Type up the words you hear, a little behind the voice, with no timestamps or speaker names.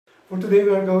For today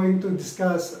we are going to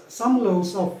discuss some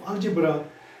laws of algebra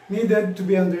needed to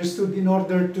be understood in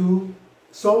order to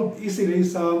solve easily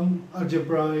some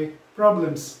algebraic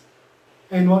problems.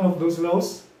 And one of those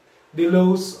laws, the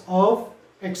laws of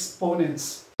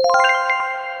exponents.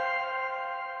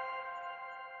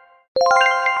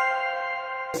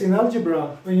 In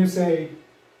algebra, when you say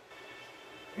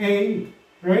a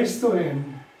raised to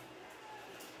m,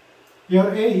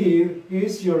 your a here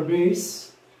is your base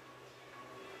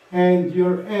and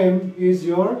your m is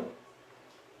your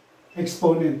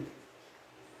exponent.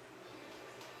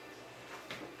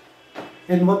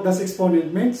 And what does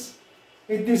exponent means?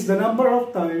 It is the number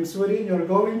of times wherein you're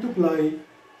going to apply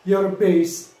your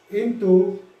base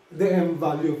into the m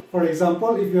value. For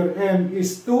example, if your m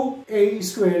is 2a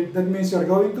squared, that means you're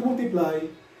going to multiply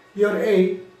your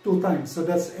a 2 times. So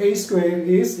that's a squared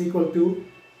is equal to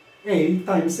a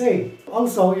times a.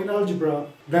 Also in algebra,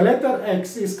 the letter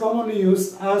x is commonly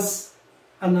used as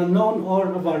an unknown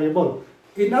or a variable.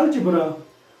 In algebra,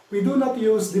 we do not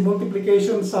use the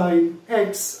multiplication sign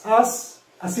x as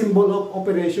a symbol of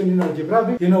operation in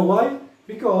algebra. You know why?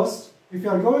 Because if you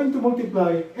are going to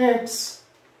multiply x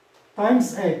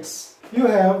times x, you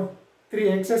have 3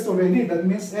 x's already. That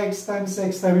means x times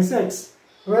x times x.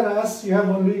 Whereas you have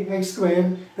only x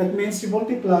squared, that means you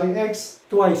multiply x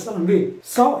twice only.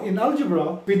 So in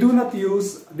algebra, we do not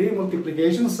use the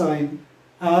multiplication sign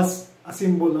as a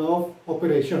symbol of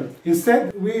operation.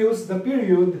 Instead, we use the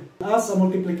period as a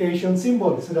multiplication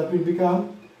symbol. So that will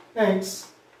become x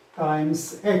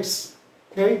times x.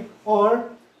 Okay? Or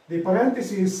the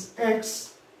parenthesis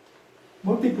x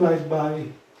multiplied by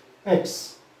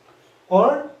x.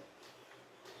 Or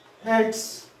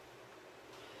x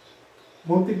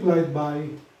multiplied by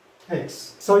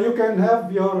x. So you can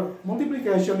have your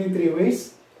multiplication in 3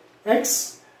 ways.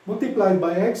 X multiplied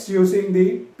by x using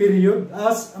the period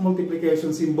as a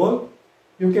multiplication symbol.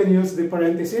 You can use the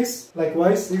parenthesis.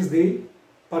 Likewise is the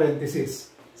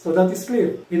parenthesis. So that is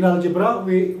clear. In algebra,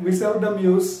 we seldom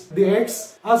use the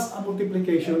x as a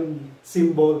multiplication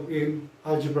symbol in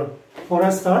algebra. For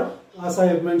a start, as I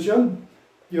have mentioned,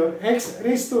 your x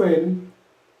raised to n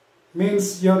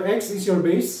means your x is your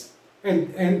base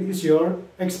and n is your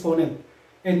exponent.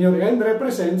 And your n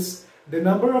represents the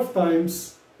number of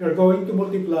times you're going to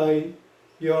multiply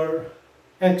your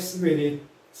x with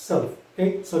itself.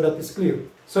 Okay, so that is clear.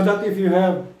 So that if you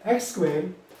have x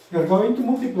squared, you're going to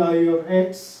multiply your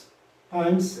x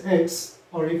times x,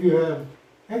 or if you have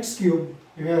x cubed,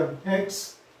 you have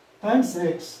x times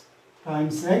x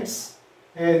times x,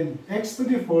 and x to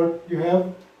the fourth, you have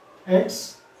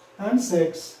x times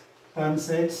x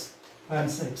times x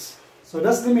times x. So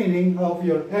that's the meaning of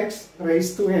your x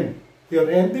raised to n.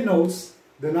 Your n denotes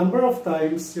the number of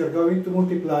times you're going to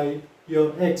multiply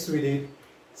your x with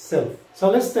itself.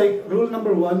 So let's take rule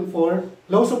number 1 for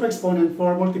laws of exponent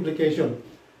for multiplication.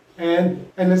 And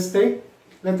let's take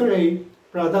letter A,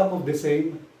 product of the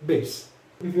same base.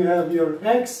 If you have your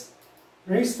x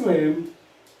raised to m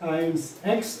times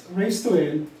x raised to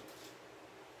n,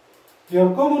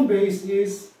 your common base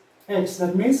is x.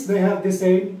 That means they have the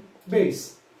same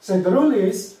base. So the rule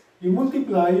is, you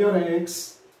multiply your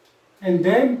x and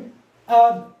then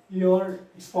add your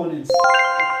exponents.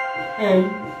 M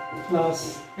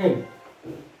plus n.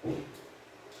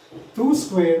 2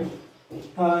 squared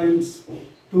times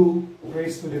 2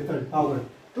 raised to the third power.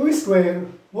 2 squared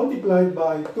multiplied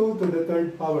by 2 to the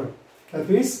third power. That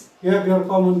is, you have your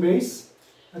common base.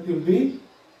 That will be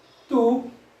 2.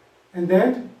 And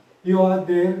then you add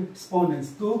their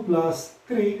exponents. 2 plus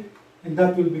 3. And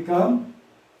that will become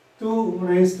 2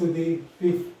 raised to the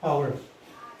 5th power.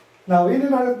 Now, in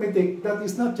an arithmetic, that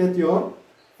is not yet your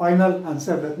final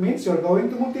answer. That means you're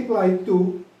going to multiply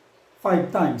 2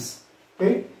 5 times.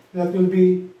 Okay? That will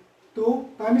be 2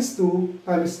 times 2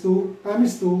 times 2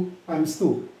 times 2 times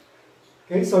 2.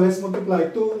 Okay, so let's multiply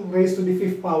 2 raised to the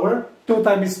 5th power. 2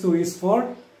 times 2 is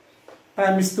 4.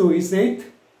 Times 2 is 8.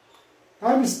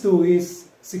 Times 2 is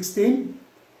 16.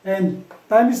 And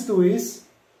times 2 is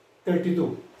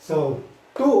 32. So,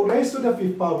 2 raised to the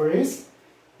 5th power is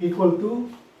equal to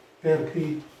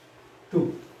 32.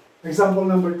 Example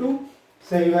number 2.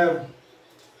 Say you have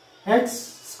x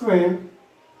squared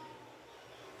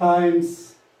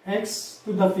times x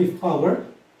to the 5th power.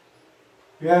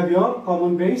 You have your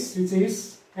common base, which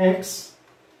is x.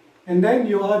 And then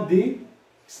you add the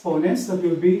exponents. That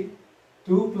will be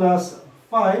 2 plus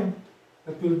 5.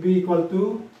 That will be equal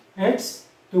to x.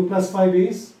 2 plus 5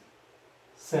 is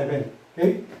 7.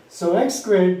 Okay, so x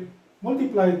squared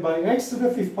multiplied by x to the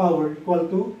 5th power equal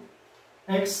to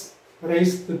x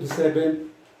raised to the 7th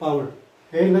power.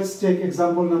 Okay, let's check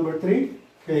example number 3.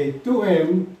 Okay,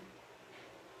 2m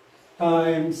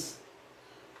times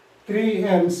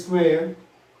 3m squared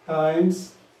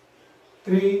times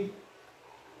 3m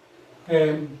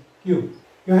cubed.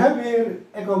 You have here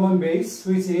a common base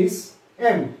which is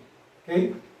m.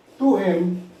 Okay?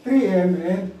 2m, 3m,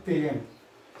 and 3m.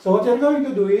 So what you're going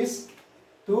to do is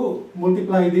to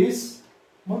multiply this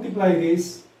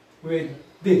with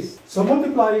this. So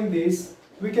multiplying this,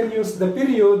 we can use the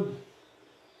period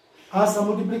as a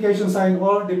multiplication sign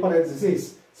or the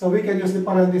parenthesis. So we can use the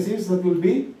parenthesis that will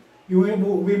be,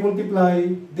 we multiply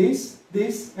this,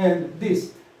 and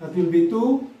this. That will be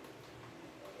 2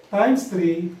 times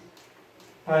 3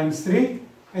 times 3.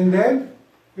 And then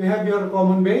we have your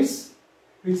common base,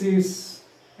 which is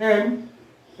m.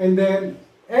 And then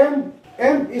m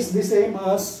is the same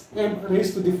as m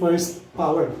raised to the first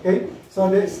power. Okay? So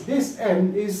this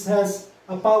m has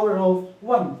a power of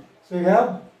 1. So you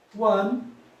have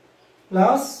 1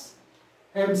 plus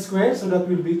m squared, so that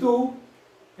will be 2,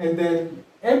 and then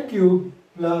m cubed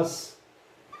plus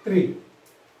 3.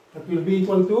 That will be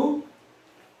equal to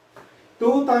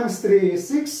 2 times 3 is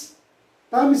 6,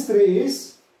 times 3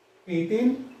 is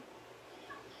 18,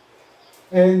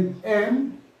 and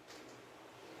m,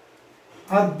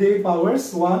 add the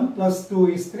powers, 1 plus 2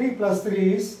 is 3, plus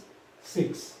 3 is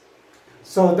 6.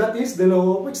 So that is the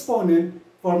law of exponent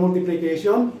for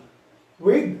multiplication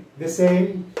with the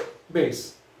same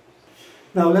base.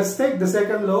 Now let's take the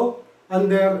second law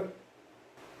under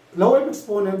law of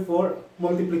exponent for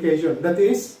multiplication. That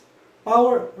is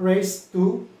power raised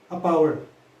to a power.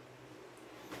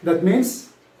 That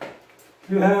means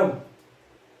you have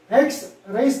x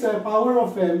raised to a power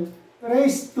of m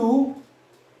raised to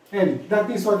n.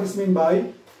 That is what is meant by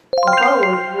a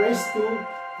power raised to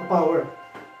a power.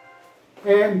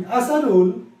 And as a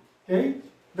rule, okay,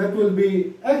 that will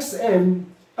be xm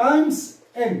times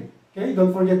n. Okay,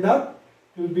 don't forget that.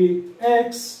 It will be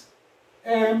x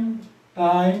m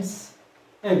times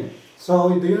n.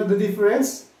 So, do you know the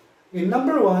difference? In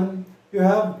number 1, you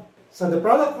have, so the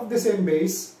product of the same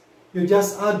base, you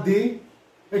just add the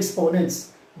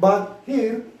exponents. But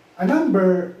here, a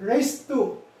number raised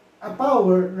to a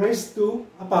power raised to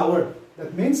a power.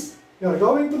 That means, you are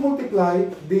going to multiply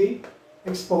the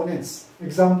exponents.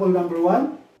 Example number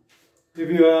 1, if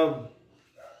you have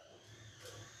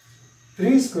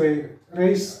 3 squared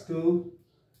raised to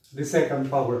the second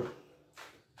power.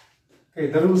 Okay,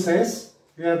 the rule says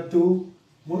we have to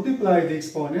multiply the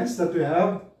exponents, that we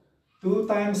have 2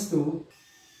 times 2,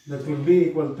 that will be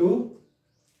equal to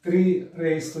 3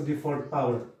 raised to the fourth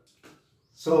power.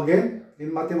 So again,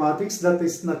 in mathematics, that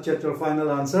is not yet your final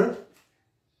answer.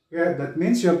 Yeah, that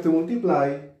means you have to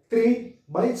multiply 3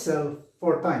 by itself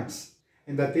 4 times.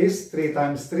 And that is 3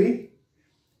 times 3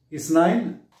 is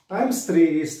 9. Times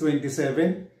 3 is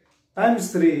 27,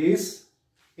 times 3 is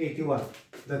 81.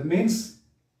 That means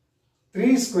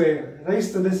 3 squared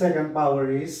raised to the second power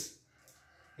is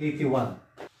 81.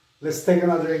 Let's take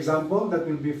another example. That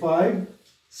will be 5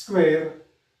 squared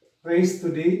raised to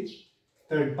the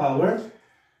third power.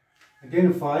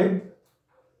 Again 5.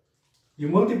 You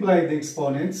multiply the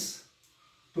exponents.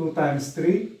 2 times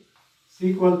 3 is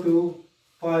equal to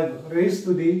 5 raised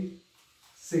to the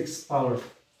sixth power.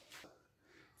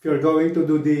 If you're going to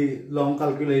do the long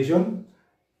calculation,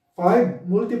 5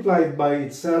 multiplied by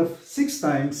itself 6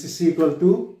 times is equal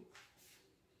to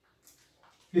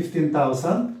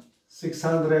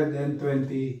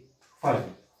 15,625.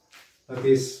 That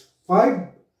is 5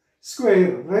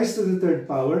 squared raised to the third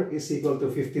power is equal to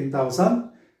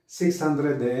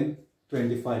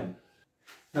 15,625.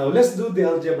 Now let's do the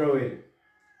algebra way.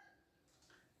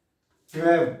 You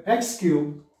have x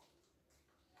cubed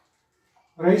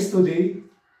raised to the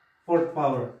fourth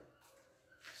power.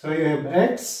 So you have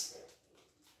x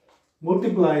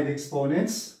multiply the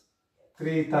exponents.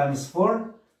 3 times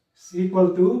 4 is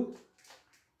equal to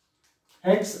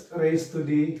x raised to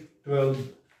the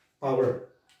 12th power.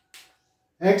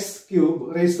 X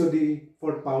cubed raised to the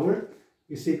fourth power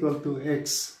is equal to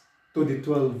x to the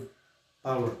 12th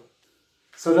power.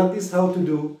 So that is how to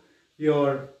do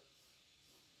your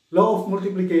law of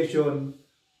multiplication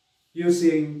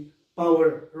using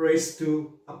power raised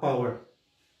to a power.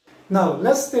 Now,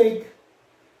 let's take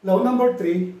law number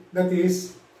 3, that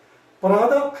is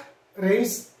product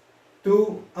raised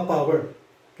to a power.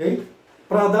 Okay?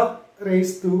 Product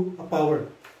raised to a power.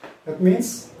 That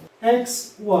means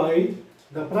x, y,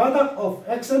 the product of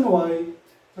x and y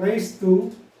raised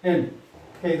to n.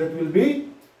 Okay, that will be,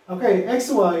 okay,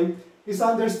 xy is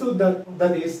understood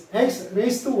that is x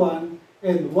raised to 1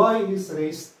 and y is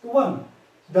raised to 1.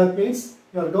 That means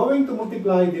you are going to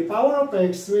multiply the power of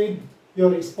x with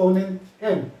your exponent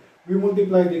n. We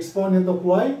multiply the exponent of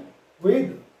y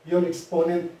with your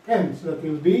exponent m. So that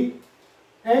will be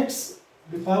x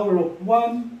to the power of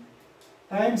 1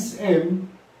 times m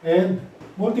and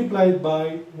multiplied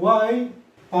by y,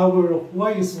 power of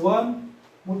y is 1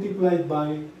 multiplied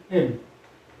by m.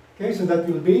 Okay, so that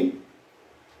will be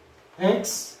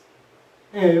x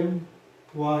m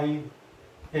y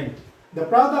m. The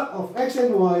product of x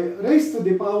and y raised to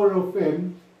the power of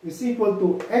m is equal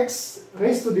to x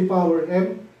raised to the power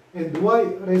m and y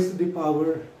raised to the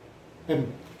power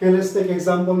m. Okay, let's take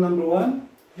example number 1.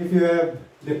 If you have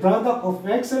the product of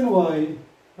x and y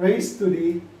raised to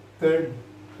the third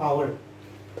power,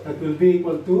 that will be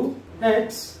equal to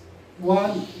x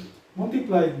 1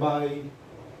 multiplied by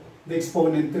the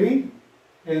exponent 3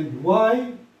 and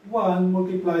y 1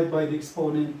 multiplied by the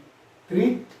exponent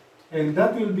 3, and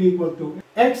that will be equal to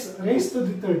x raised to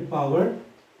the third power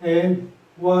and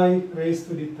y raised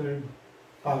to the third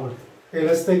power. Okay,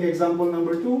 let's take example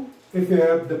number 2. If you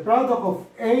have the product of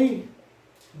a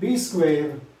b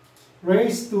squared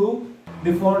raised to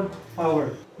the fourth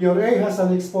power, your a has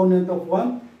an exponent of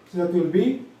 1, so that will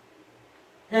be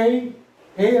a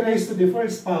raised to the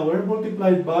first power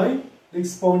multiplied by the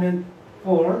exponent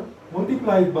 4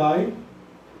 multiplied by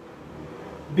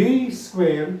b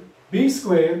squared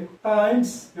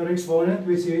times your exponent,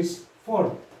 which is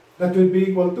 4. That will be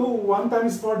equal to 1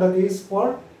 times 4, that is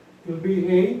 4. It will be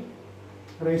a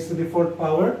raised to the fourth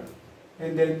power.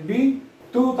 And then b,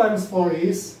 2 times 4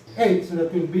 is 8. So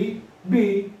that will be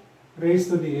b raised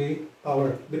to the 8th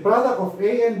power. The product of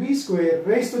a and b squared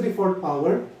raised to the fourth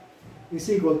power is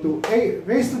equal to a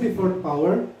raised to the fourth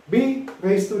power, b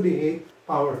raised to the 8th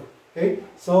power. Okay,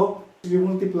 so you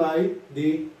multiply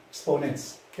the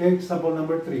exponents. Okay, example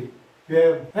number 3. We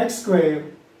have x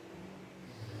squared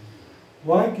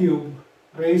y cubed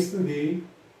raised to the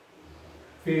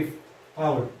 5th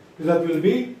power. So that will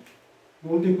be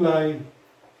multiply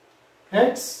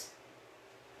x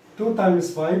 2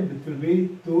 times 5, it will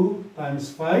be 2 times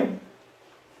 5,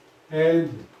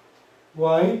 and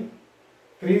y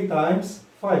 3 times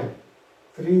 5.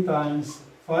 3 times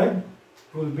 5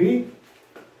 will be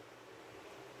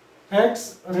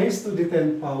x raised to the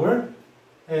 10th power,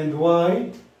 and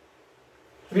y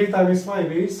 3 times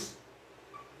 5 is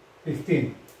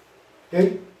 15.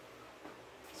 Okay?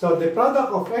 So the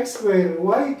product of x squared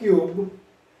y cubed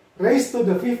raised to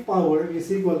the 5th power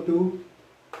is equal to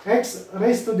x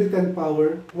raised to the 10th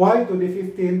power, y to the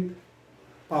 15th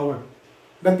power.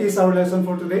 That is our lesson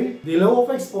for today. The law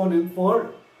of exponent for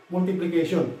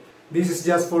multiplication. This is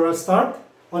just for a start.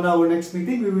 On our next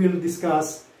meeting, we will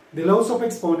discuss the laws of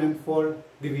exponent for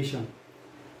division.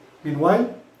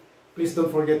 Meanwhile, please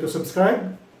don't forget to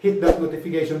subscribe, hit that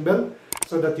notification bell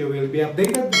so that you will be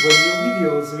updated when new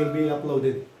videos will be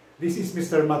uploaded. This is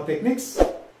Mr. Math Techniques,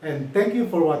 and thank you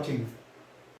for watching.